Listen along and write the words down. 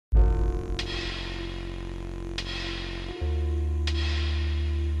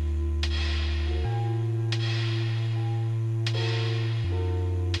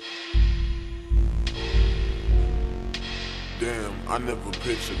I never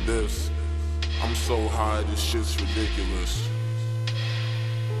pictured this. I'm so high, this shit's ridiculous.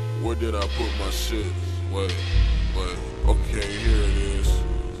 Where did I put my shit? Wait, okay, here it is.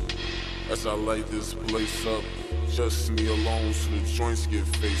 As I light this place up, just me alone, so the joints get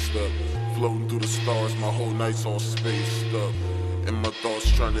faced up. Floating through the stars, my whole night's all spaced up. And my thoughts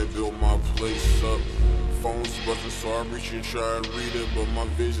trying to build my place up. Phone's buzzing, so I reach and try and read it, but my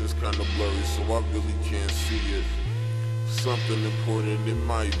vision's kinda blurry, so I really can't see it. Something important, it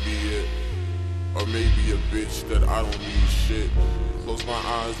might be it. Or maybe a bitch that I don't need shit. Close my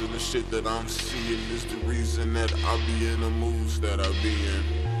eyes and the shit that I'm seeing is the reason that I be in the moods that I be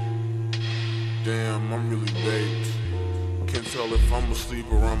in. Damn, I'm really baked. Can't tell if I'm asleep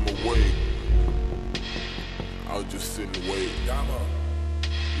or I'm awake. I'll just sit and wait. Domo.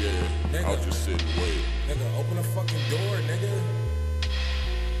 Yeah, Nigga. I'll just sit and wait. Nigga, open the fucking door, nigga.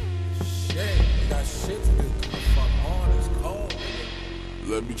 Shit, we got shit to do. Come the fuck on, it's cold, nigga.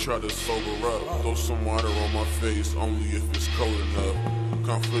 Let me try to sober up. Throw some water on my face, only if it's cold enough.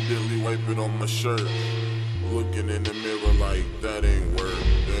 Confidently wipe it on my shirt. Looking in the mirror like that ain't work.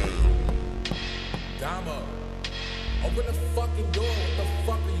 Damn. Domo, open the fucking door. What the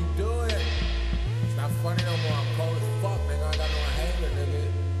fuck are you doing? It's not funny no more. I'm cold as fuck, nigga. I got no hanger, nigga.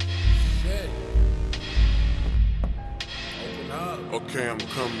 Shit. Open up. Okay, I'm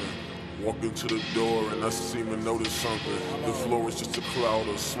coming. Walk into the door and I seem to notice something. The floor is just a cloud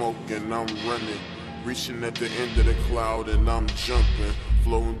of smoke and I'm running. Reaching at the end of the cloud and I'm jumping.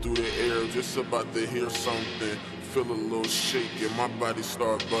 Flowing through the air, just about to hear something. Feel a little shake and my body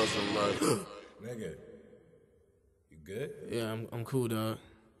start buzzing like Nigga, you good? Yeah, I'm cool, dog.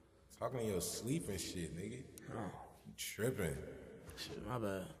 Talking in your sleep and shit, nigga. Oh. You tripping. Shit, my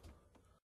bad.